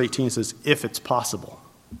in verse 18 it says, if it's possible.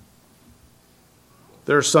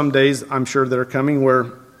 There are some days, I'm sure, that are coming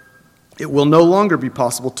where it will no longer be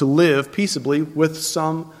possible to live peaceably with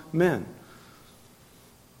some men.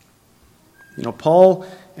 You know, Paul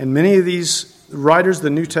and many of these writers of the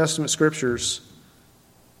New Testament scriptures,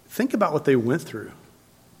 think about what they went through.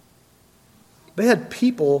 They had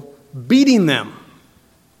people beating them.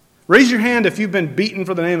 Raise your hand if you've been beaten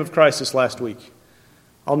for the name of Christ this last week.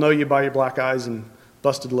 I'll know you by your black eyes and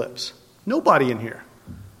busted lips. Nobody in here.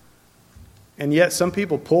 And yet some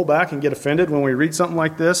people pull back and get offended when we read something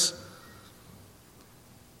like this.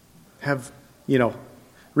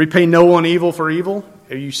 Repay no one evil for evil.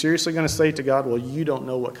 Are you seriously going to say to God, well, you don't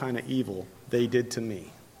know what kind of evil they did to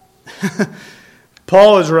me?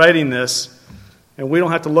 Paul is writing this, and we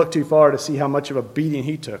don't have to look too far to see how much of a beating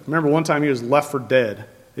he took. Remember, one time he was left for dead.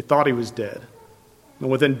 They thought he was dead.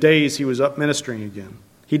 And within days, he was up ministering again.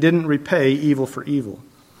 He didn't repay evil for evil.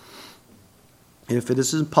 If it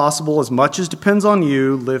is impossible, as much as depends on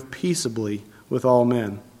you, live peaceably with all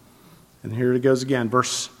men. And here it goes again,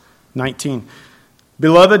 verse 19.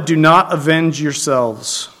 Beloved, do not avenge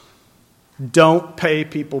yourselves. Don't pay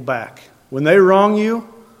people back. When they wrong you,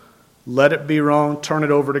 let it be wrong. Turn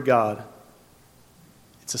it over to God.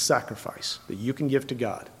 It's a sacrifice that you can give to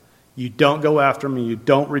God. You don't go after them and you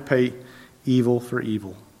don't repay evil for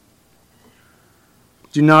evil.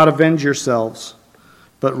 Do not avenge yourselves,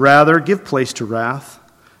 but rather give place to wrath.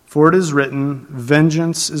 For it is written,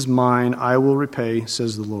 vengeance is mine, I will repay,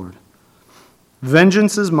 says the Lord.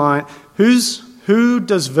 Vengeance is mine. Who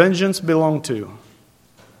does vengeance belong to?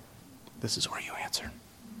 This is where you answer.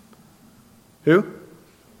 Who?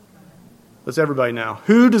 Let's everybody now.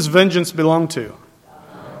 Who does vengeance belong to?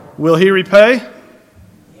 Will He repay?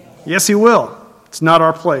 Yes, He will. It's not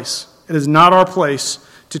our place. It is not our place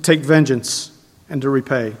to take vengeance and to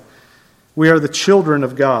repay. We are the children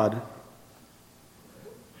of God.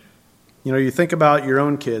 You know, you think about your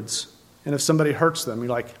own kids, and if somebody hurts them, you're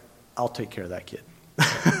like, I'll take care of that kid.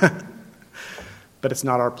 But it's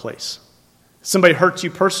not our place. If somebody hurts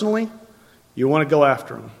you personally, you want to go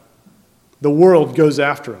after them. The world goes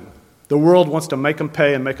after them. The world wants to make them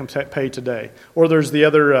pay and make them pay today. Or there's the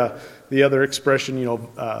other expression,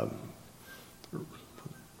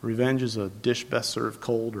 revenge is a dish best served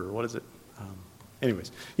cold, or what is it?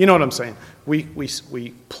 Anyways, you know what I'm saying.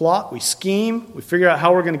 We plot, we scheme, we figure out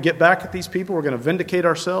how we're going to get back at these people. We're going to vindicate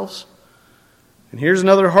ourselves. And here's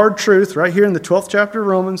another hard truth right here in the 12th chapter of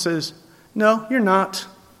Romans says, no, you're not.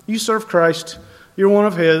 You serve Christ. You're one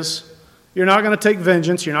of His. You're not going to take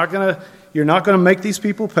vengeance. You're not going to make these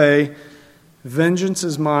people pay. Vengeance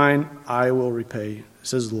is mine. I will repay,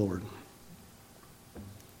 says the Lord.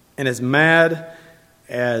 And as mad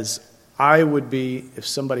as I would be if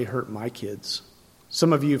somebody hurt my kids,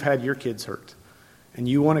 some of you have had your kids hurt, and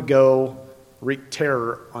you want to go wreak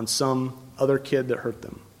terror on some other kid that hurt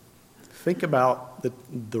them. Think about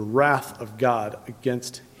the wrath of God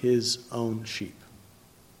against his own sheep.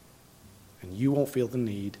 And you won't feel the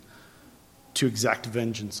need to exact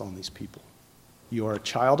vengeance on these people. You are a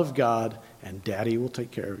child of God, and Daddy will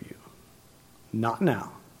take care of you. Not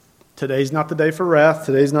now. Today's not the day for wrath.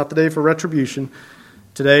 Today's not the day for retribution.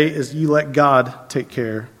 Today is you let God take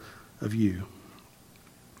care of you.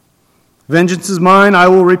 Vengeance is mine, I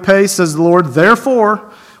will repay, says the Lord. Therefore,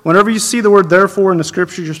 whenever you see the word therefore in the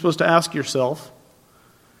Scriptures, you're supposed to ask yourself,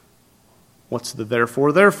 what's the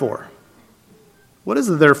therefore, therefore? What is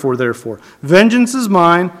the therefore, therefore? Vengeance is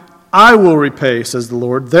mine, I will repay, says the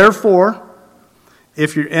Lord. Therefore,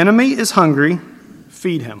 if your enemy is hungry,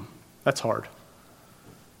 feed him. That's hard.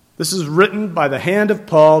 This is written by the hand of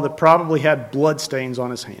Paul that probably had blood stains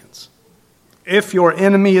on his hands. If your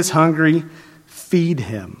enemy is hungry, feed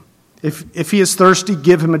him. If he is thirsty,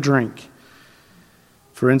 give him a drink.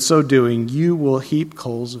 For in so doing, you will heap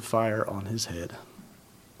coals of fire on his head.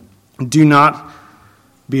 Do not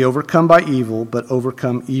be overcome by evil, but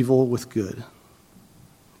overcome evil with good.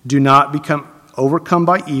 Do not become overcome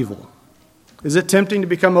by evil. Is it tempting to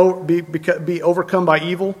be overcome by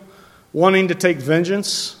evil? Wanting to take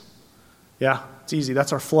vengeance? Yeah, it's easy.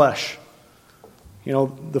 That's our flesh. You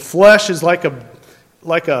know, the flesh is like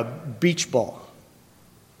a beach ball.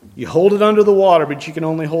 You hold it under the water, but you can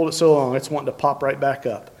only hold it so long. It's wanting to pop right back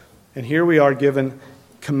up. And here we are given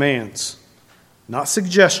commands, not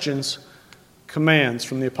suggestions, commands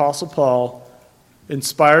from the Apostle Paul,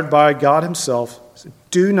 inspired by God himself.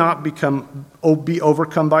 Do not be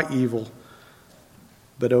overcome by evil,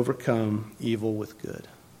 but overcome evil with good.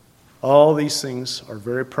 All these things are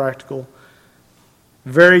very practical,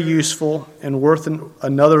 very useful, and worth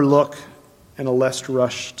another look in a less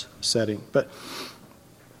rushed setting. But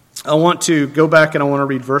I want to go back and I want to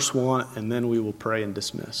read verse 1, and then we will pray and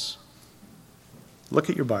dismiss. Look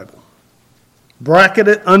at your Bible. Bracket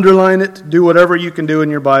it, underline it, do whatever you can do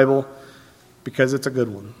in your Bible, because it's a good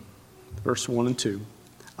one. Verse 1 and 2.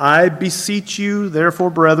 I beseech you,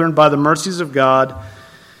 therefore, brethren, by the mercies of God,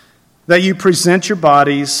 that you present your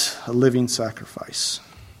bodies a living sacrifice,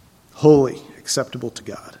 holy, acceptable to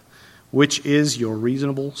God, which is your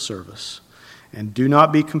reasonable service. And do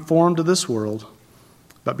not be conformed to this world,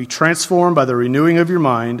 but be transformed by the renewing of your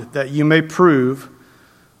mind, that you may prove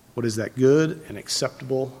what is that good and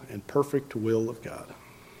acceptable and perfect will of God.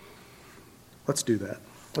 Let's do that.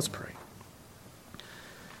 Let's pray.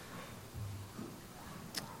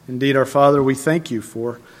 Indeed, our Father, we thank you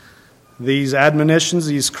for these admonitions,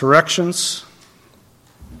 these corrections,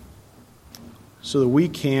 so that we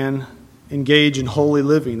can engage in holy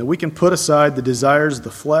living, that we can put aside the desires of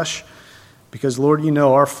the flesh, because, Lord, you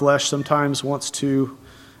know our flesh sometimes wants to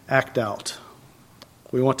act out.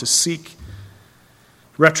 We want to seek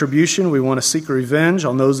retribution. We want to seek revenge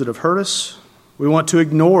on those that have hurt us. We want to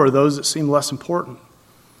ignore those that seem less important.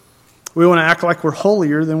 We want to act like we're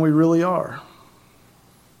holier than we really are.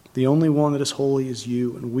 The only one that is holy is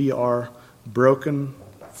you, and we are broken,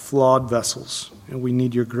 flawed vessels, and we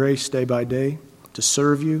need your grace day by day to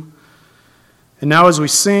serve you. And now as we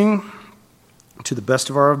sing to the best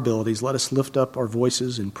of our abilities, let us lift up our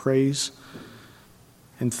voices in praise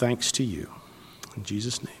and thanks to you. In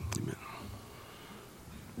Jesus' name, amen.